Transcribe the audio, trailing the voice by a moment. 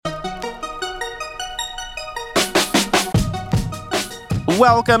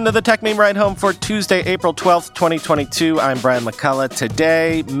Welcome to the Tech Meme Ride Home for Tuesday, April 12th, 2022. I'm Brian McCullough.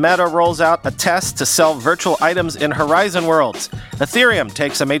 Today, Meta rolls out a test to sell virtual items in Horizon Worlds. Ethereum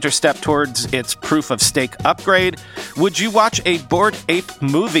takes a major step towards its proof-of-stake upgrade. Would you watch a Bored Ape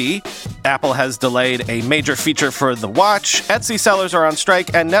movie? Apple has delayed a major feature for the watch. Etsy sellers are on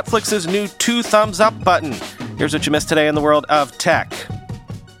strike, and Netflix's new 2 thumbs up button. Here's what you missed today in the world of tech.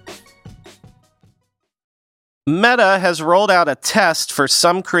 Meta has rolled out a test for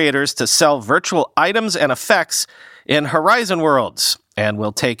some creators to sell virtual items and effects in Horizon Worlds and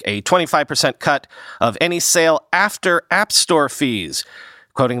will take a 25% cut of any sale after App Store fees,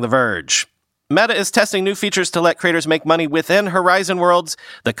 quoting The Verge. Meta is testing new features to let creators make money within Horizon Worlds,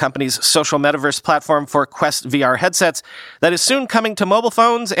 the company's social metaverse platform for Quest VR headsets that is soon coming to mobile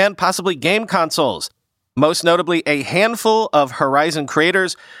phones and possibly game consoles. Most notably, a handful of Horizon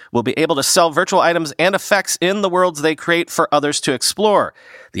creators will be able to sell virtual items and effects in the worlds they create for others to explore.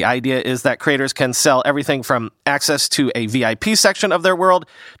 The idea is that creators can sell everything from access to a VIP section of their world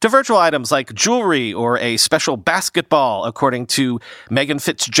to virtual items like jewelry or a special basketball, according to Megan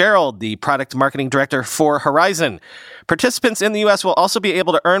Fitzgerald, the product marketing director for Horizon. Participants in the U.S. will also be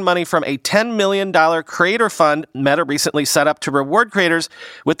able to earn money from a $10 million creator fund Meta recently set up to reward creators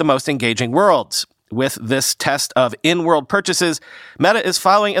with the most engaging worlds. With this test of in-world purchases, Meta is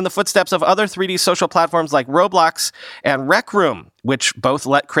following in the footsteps of other 3D social platforms like Roblox and Rec Room, which both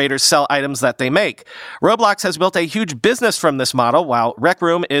let creators sell items that they make. Roblox has built a huge business from this model, while Rec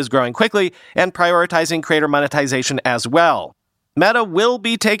Room is growing quickly and prioritizing creator monetization as well. Meta will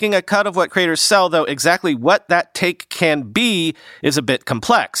be taking a cut of what creators sell, though exactly what that take can be is a bit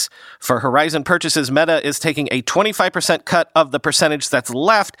complex. For Horizon purchases, Meta is taking a 25% cut of the percentage that's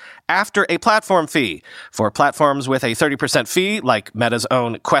left after a platform fee. For platforms with a 30% fee, like Meta's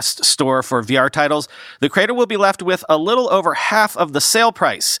own Quest store for VR titles, the creator will be left with a little over half of the sale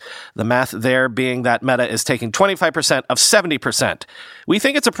price. The math there being that Meta is taking 25% of 70%. We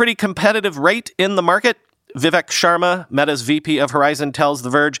think it's a pretty competitive rate in the market. Vivek Sharma, Meta's VP of Horizon, tells The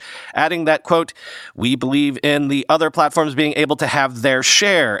Verge, adding that, quote, "We believe in the other platforms being able to have their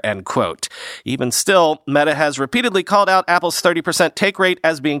share," end quote. Even still, Meta has repeatedly called out Apple's 30% take rate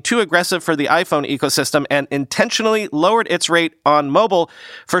as being too aggressive for the iPhone ecosystem and intentionally lowered its rate on mobile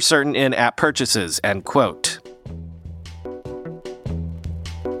for certain in-app purchases, end quote.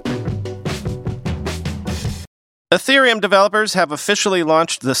 Ethereum developers have officially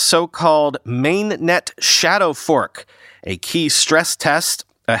launched the so-called mainnet shadow fork, a key stress test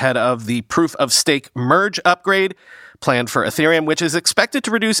ahead of the proof-of-stake merge upgrade planned for Ethereum, which is expected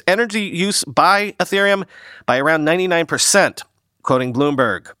to reduce energy use by Ethereum by around 99%, quoting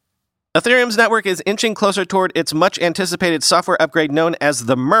Bloomberg. Ethereum's network is inching closer toward its much-anticipated software upgrade known as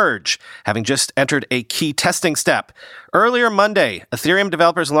the merge, having just entered a key testing step. Earlier Monday, Ethereum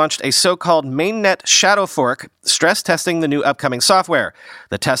developers launched a so-called mainnet shadow fork, stress testing the new upcoming software.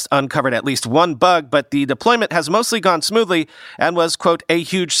 The test uncovered at least one bug, but the deployment has mostly gone smoothly and was, quote, "a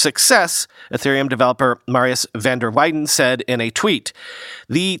huge success," Ethereum developer Marius van der Weyden said in a tweet.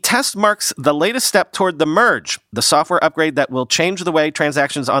 The test marks the latest step toward the merge, the software upgrade that will change the way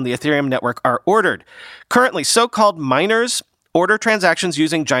transactions on the Ethereum network are ordered. Currently, so-called miners order transactions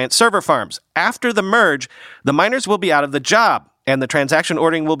using giant server farms. After the merge, the miners will be out of the job, and the transaction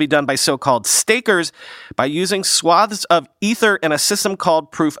ordering will be done by so-called stakers by using swaths of Ether in a system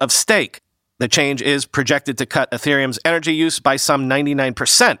called Proof of Stake. The change is projected to cut Ethereum's energy use by some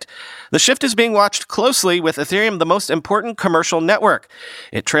 99%. The shift is being watched closely, with Ethereum the most important commercial network.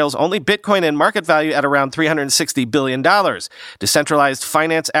 It trails only Bitcoin in market value at around $360 billion. Decentralized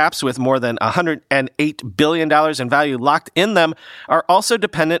finance apps with more than $108 billion in value locked in them are also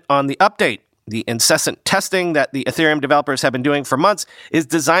dependent on the update. The incessant testing that the Ethereum developers have been doing for months is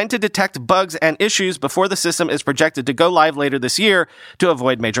designed to detect bugs and issues before the system is projected to go live later this year to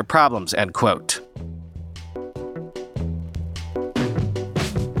avoid major problems, end quote.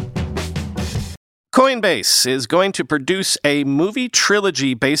 Coinbase is going to produce a movie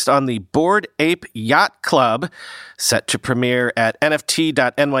trilogy based on the Bored Ape Yacht Club, set to premiere at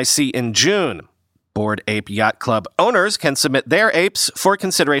NFT.NYC in June. Bored Ape Yacht Club owners can submit their apes for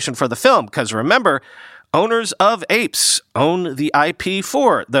consideration for the film, because remember, owners of apes own the IP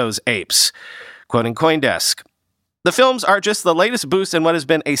for those apes, quoting CoinDesk. The films are just the latest boost in what has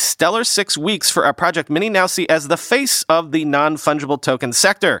been a stellar 6 weeks for a project many now see as the face of the non-fungible token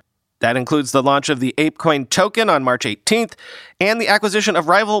sector. That includes the launch of the ApeCoin token on March 18th and the acquisition of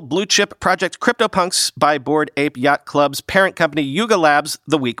rival blue-chip project CryptoPunks by Bored Ape Yacht Club's parent company Yuga Labs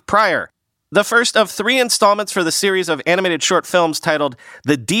the week prior. The first of 3 installments for the series of animated short films titled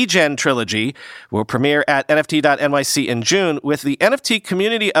The D-Gen Trilogy will premiere at NFT.NYC in June, with the NFT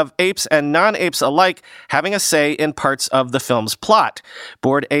community of apes and non-apes alike having a say in parts of the film's plot.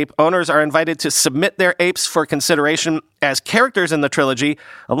 Bored Ape owners are invited to submit their apes for consideration as characters in the trilogy,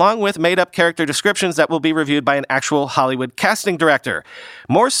 along with made-up character descriptions that will be reviewed by an actual Hollywood casting director.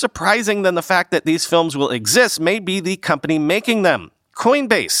 More surprising than the fact that these films will exist may be the company making them.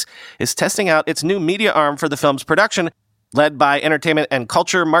 Coinbase is testing out its new media arm for the film's production, led by entertainment and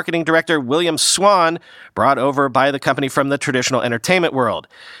culture marketing director William Swan, brought over by the company from the traditional entertainment world.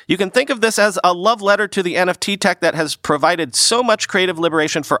 You can think of this as a love letter to the NFT tech that has provided so much creative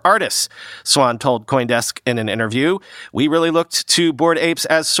liberation for artists. Swan told CoinDesk in an interview, "We really looked to Bored Apes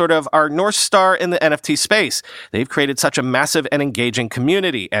as sort of our North Star in the NFT space. They've created such a massive and engaging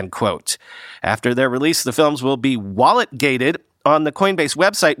community," end quote. After their release, the films will be wallet-gated on the Coinbase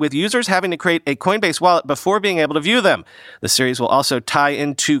website, with users having to create a Coinbase wallet before being able to view them. The series will also tie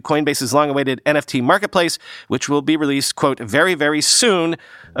into Coinbase's long-awaited NFT marketplace, which will be released, quote, very, very soon,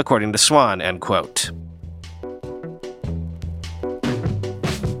 according to Swan, end quote.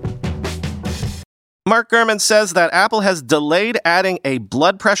 Mark Gurman says that Apple has delayed adding a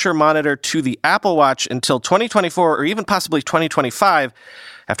blood pressure monitor to the Apple Watch until 2024 or even possibly 2025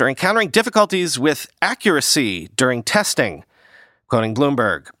 after encountering difficulties with accuracy during testing. Quoting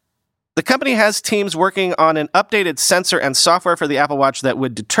Bloomberg, "The company has teams working on an updated sensor and software for the Apple Watch that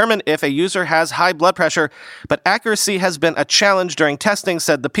would determine if a user has high blood pressure, but accuracy has been a challenge during testing,"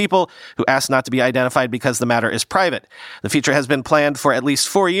 said the people, who asked not to be identified because the matter is private. "The feature has been planned for at least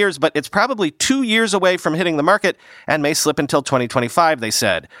 4 years, but it's probably 2 years away from hitting the market and may slip until 2025, they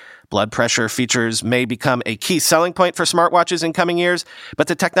said. Blood pressure features may become a key selling point for smartwatches in coming years, but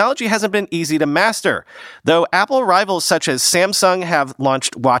the technology hasn't been easy to master. Though Apple rivals such as Samsung have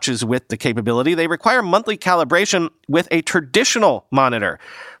launched watches with the capability, they require monthly calibration with a traditional monitor.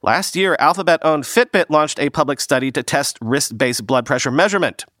 Last year, Alphabet-owned Fitbit launched a public study to test wrist-based blood pressure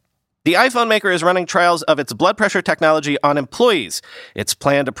measurement. The iPhone maker is running trials of its blood pressure technology on employees. Its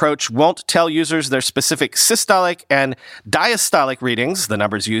planned approach won't tell users their specific systolic and diastolic readings, the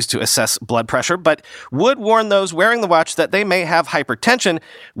numbers used to assess blood pressure, but would warn those wearing the watch that they may have hypertension,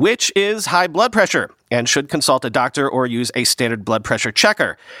 which is high blood pressure, and should consult a doctor or use a standard blood pressure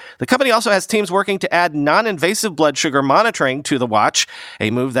checker. The company also has teams working to add non-invasive blood sugar monitoring to the watch,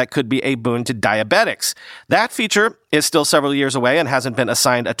 a move that could be a boon to diabetics. That feature is still several years away and hasn't been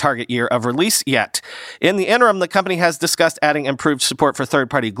assigned a target year of release yet. In the interim, the company has discussed adding improved support for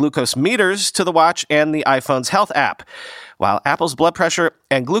third-party glucose meters to the watch and the iPhone's health app. While Apple's blood pressure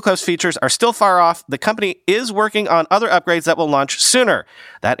and glucose features are still far off, the company is working on other upgrades that will launch sooner.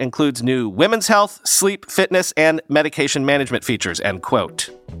 That includes new women's health, sleep, fitness, and medication management features, end quote.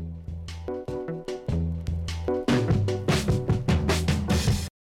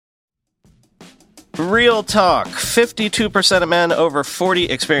 Real talk. 52% of men over 40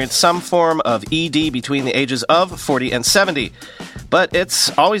 experience some form of ED between the ages of 40 and 70. But it's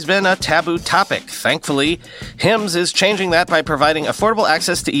always been a taboo topic. Thankfully, HIMS is changing that by providing affordable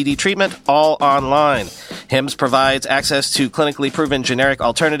access to ED treatment all online. HIMS provides access to clinically proven generic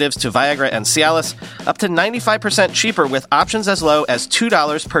alternatives to Viagra and Cialis, up to 95% cheaper with options as low as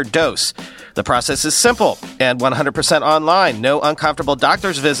 $2 per dose. The process is simple and 100% online, no uncomfortable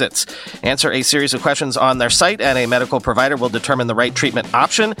doctor's visits. Answer a series of questions on their site and a medical provider will determine the right treatment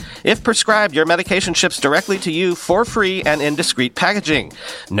option. If prescribed, your medication ships directly to you for free and in discreet packaging.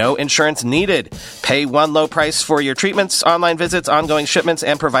 No insurance needed. Pay one low price for your treatments, online visits, ongoing shipments,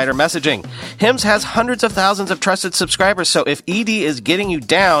 and provider messaging. HIMS has hundreds of thousands of trusted subscribers, so if ED is getting you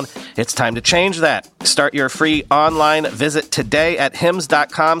down, it's time to change that. Start your free online visit today at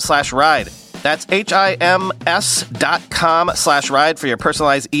hims.com/ride. That's HIMS.com/ride for your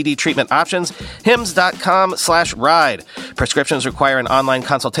personalized ED treatment options. HIMS.com/ride. Prescriptions require an online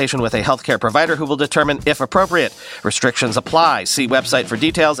consultation with a healthcare provider who will determine if appropriate. Restrictions apply. See website for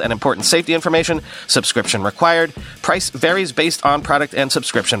details and important safety information. Subscription required. Price varies based on product and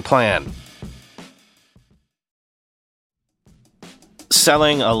subscription plan.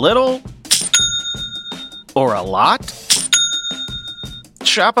 Selling a little or a lot?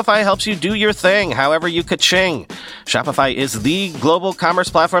 Shopify helps you do your thing, however you ka-ching. Shopify is the global commerce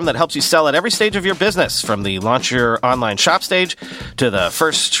platform that helps you sell at every stage of your business, from the launch your online shop stage to the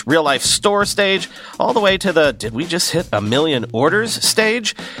first real-life store stage, all the way to the did we just hit 1 million orders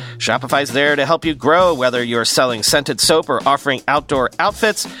stage. Shopify's there to help you grow, whether you're selling scented soap or offering outdoor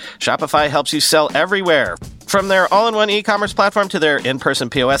outfits. Shopify helps you sell everywhere. From their all-in-one e-commerce platform to their in-person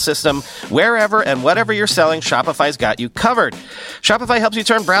POS system, wherever and whatever you're selling, Shopify's got you covered. Shopify helps you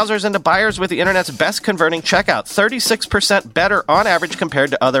turn browsers into buyers with the internet's best converting checkout, 36% better on average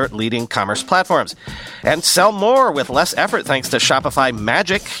compared to other leading commerce platforms. And sell more with less effort thanks to Shopify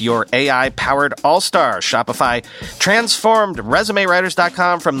Magic, your AI-powered all-star. Shopify transformed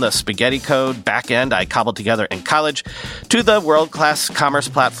ResumeWriters.com from the spaghetti code backend I cobbled together in college to the world-class commerce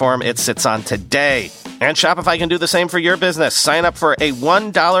platform it sits on today. And Shopify can do the same for your business. Sign up for a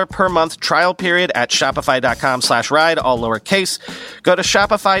 $1 per month trial period at shopify.com/ride, all lowercase. Go to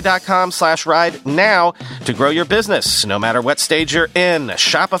shopify.com/ride now to grow your business, no matter what stage you're in.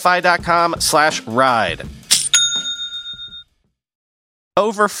 Shopify.com/ride.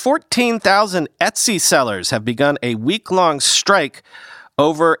 Over 14,000 Etsy sellers have begun a week-long strike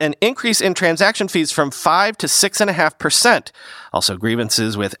over an increase in transaction fees from 5 to 6.5%. Also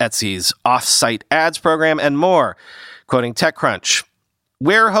grievances with Etsy's off-site ads program and more. Quoting TechCrunch,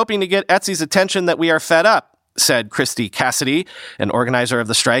 "We're hoping to get Etsy's attention that we are fed up," said Christy Cassidy, an organizer of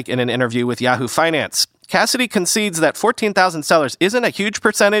the strike, in an interview with Yahoo Finance. Cassidy concedes that 14,000 sellers isn't a huge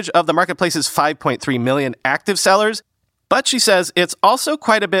percentage of the marketplace's 5.3 million active sellers, but she says it's also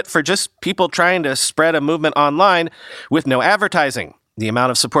quite a bit for just people trying to spread a movement online with no advertising. The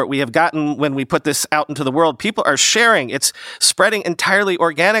amount of support we have gotten when we put this out into the world, people are sharing. It's spreading entirely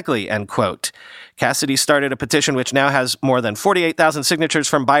organically, end quote. Cassidy started a petition which now has more than 48,000 signatures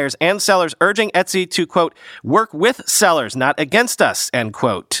from buyers and sellers urging Etsy to, quote, work with sellers, not against us, end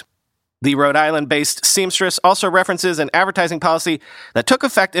quote. The Rhode Island-based seamstress also references an advertising policy that took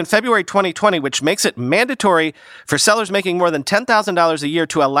effect in February 2020, which makes it mandatory for sellers making more than $10,000 a year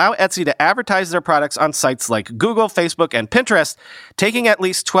to allow Etsy to advertise their products on sites like Google, Facebook, and Pinterest, taking at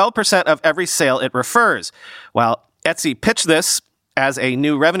least 12% of every sale it refers. While Etsy pitched this as a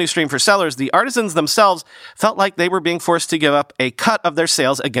new revenue stream for sellers, the artisans themselves felt like they were being forced to give up a cut of their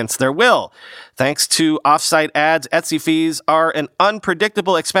sales against their will. Thanks to off-site ads, Etsy fees are an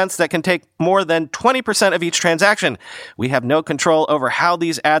unpredictable expense that can take more than 20% of each transaction. We have no control over how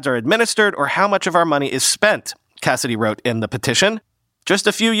these ads are administered or how much of our money is spent, Cassidy wrote in the petition. Just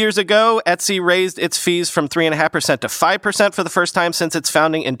a few years ago, Etsy raised its fees from 3.5% to 5% for the first time since its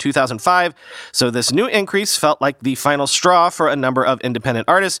founding in 2005, so this new increase felt like the final straw for a number of independent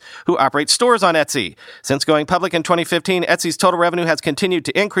artists who operate stores on Etsy. Since going public in 2015, Etsy's total revenue has continued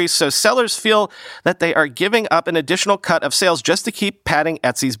to increase, so sellers feel that they are giving up an additional cut of sales just to keep padding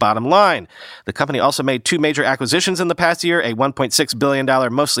Etsy's bottom line. The company also made two major acquisitions in the past year, a $1.6 billion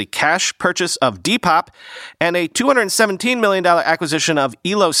mostly cash purchase of Depop and a $217 million acquisition of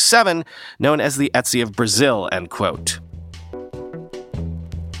Elo7, known as the Etsy of Brazil, end quote.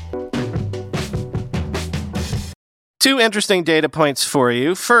 Two interesting data points for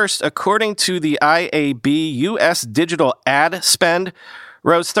you. First, according to the IAB, U.S. digital ad spend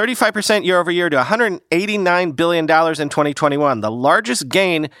rose 35% year over year to $189 billion in 2021, the largest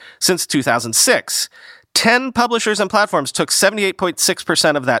gain since 2006. 10 publishers and platforms took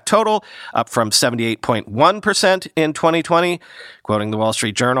 78.6% of that total, up from 78.1% in 2020, quoting the Wall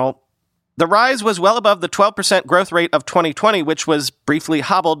Street Journal. The rise was well above the 12% growth rate of 2020, which was briefly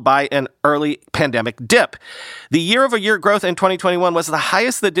hobbled by an early pandemic dip. The year-over-year growth in 2021 was the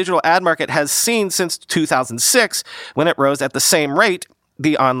highest the digital ad market has seen since 2006, when it rose at the same rate,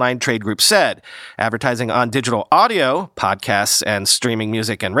 the online trade group said. Advertising on digital audio, podcasts, and streaming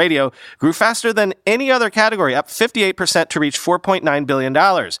music and radio grew faster than any other category, up 58% to reach $4.9 billion.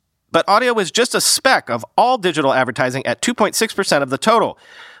 But audio was just a speck of all digital advertising at 2.6% of the total.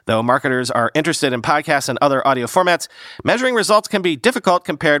 Though marketers are interested in podcasts and other audio formats, measuring results can be difficult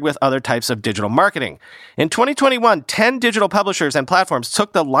compared with other types of digital marketing. In 2021, 10 digital publishers and platforms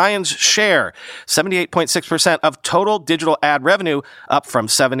took the lion's share, 78.6% of total digital ad revenue, up from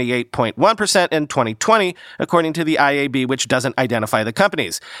 78.1% in 2020, according to the IAB, which doesn't identify the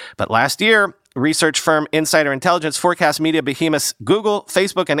companies. But last year, research firm Insider Intelligence forecast media behemoths Google,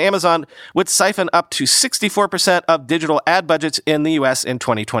 Facebook, and Amazon would siphon up to 64% of digital ad budgets in the U.S. in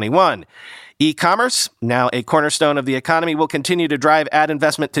 2021. E-commerce, now a cornerstone of the economy, will continue to drive ad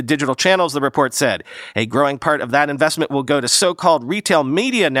investment to digital channels, the report said. A growing part of that investment will go to so-called retail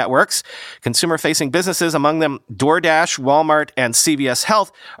media networks. Consumer-facing businesses, among them DoorDash, Walmart, and CVS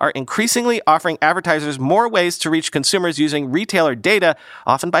Health, are increasingly offering advertisers more ways to reach consumers using retailer data,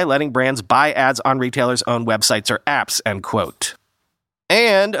 often by letting brands buy ads on retailers' own websites or apps, end quote.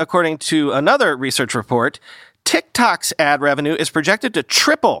 And, according to another research report, TikTok's ad revenue is projected to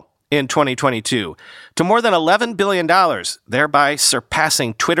triple in 2022 to more than $11 billion, thereby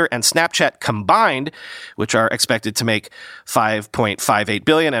surpassing Twitter and Snapchat combined, which are expected to make $5.58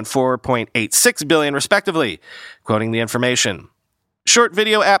 billion and $4.86 billion, respectively, quoting the information. Short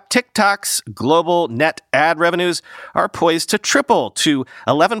video app TikTok's global net ad revenues are poised to triple to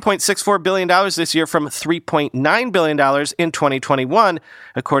 $11.64 billion this year from $3.9 billion in 2021,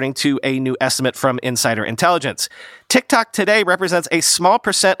 according to a new estimate from Insider Intelligence. TikTok today represents a small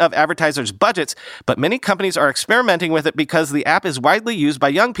percent of advertisers' budgets, but many companies are experimenting with it because the app is widely used by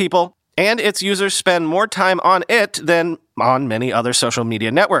young people and its users spend more time on it than on many other social media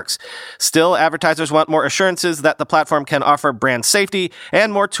networks. Still, advertisers want more assurances that the platform can offer brand safety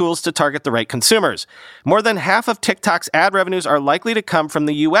and more tools to target the right consumers. More than half of TikTok's ad revenues are likely to come from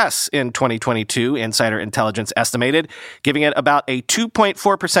the U.S. in 2022, Insider Intelligence estimated, giving it about a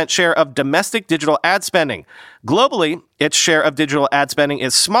 2.4% share of domestic digital ad spending. Globally, its share of digital ad spending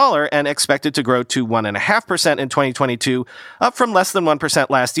is smaller and expected to grow to 1.5% in 2022, up from less than 1%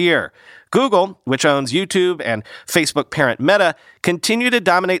 last year. Google, which owns YouTube, and Facebook parent Meta continue to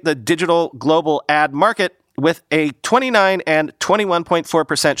dominate the digital global ad market with a 29 and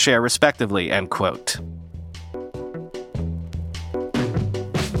 21.4% share, respectively, end quote.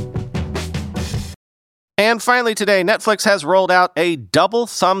 And finally today, Netflix has rolled out a double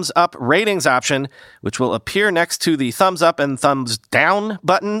thumbs up ratings option, which will appear next to the thumbs up and thumbs down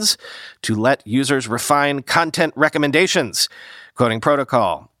buttons to let users refine content recommendations. Quoting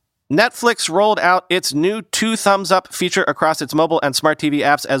Protocol, Netflix rolled out its new 2 thumbs up feature across its mobile and smart TV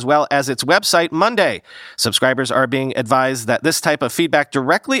apps as well as its website Monday. Subscribers are being advised that this type of feedback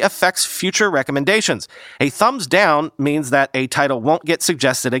directly affects future recommendations. A thumbs down means that a title won't get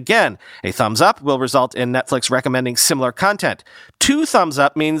suggested again. A thumbs up will result in Netflix recommending similar content. 2 thumbs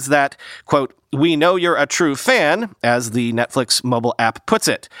up means that, quote, "We know you're a true fan," as the Netflix mobile app puts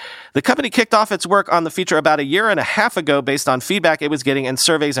it. The company kicked off its work on the feature about a year and a half ago based on feedback it was getting in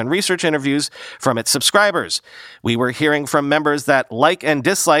surveys and research interviews from its subscribers. "We were hearing from members that like and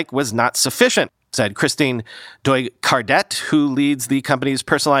dislike was not sufficient," said Christine Doig-Cardet, who leads the company's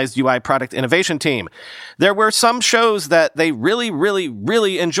personalized UI product innovation team. "There were some shows that they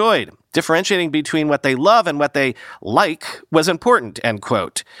really enjoyed. Differentiating between what they love and what they like was important," end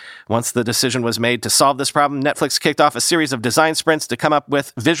quote. Once the decision was made to solve this problem, Netflix kicked off a series of design sprints to come up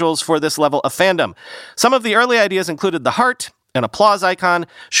with visuals for this level of fandom. Some of the early ideas included the heart, an applause icon,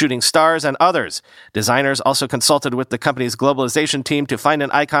 shooting stars, and others. Designers also consulted with the company's globalization team to find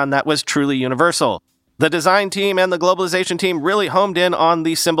an icon that was truly universal. The design team and the globalization team really homed in on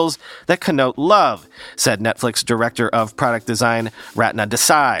the symbols that connote love, said Netflix Director of Product Design, Ratna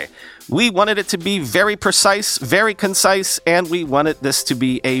Desai. "We wanted it to be very precise, very concise, and we wanted this to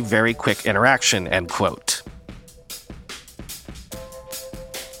be a very quick interaction," end quote.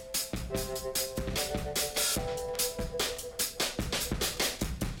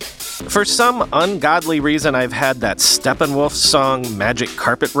 For some ungodly reason, I've had that Steppenwolf song Magic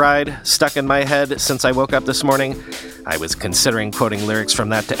Carpet Ride stuck in my head since I woke up this morning. I was considering quoting lyrics from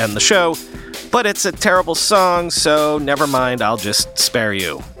that to end the show, but it's a terrible song, so never mind, I'll just spare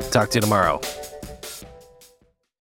you. Talk to you tomorrow.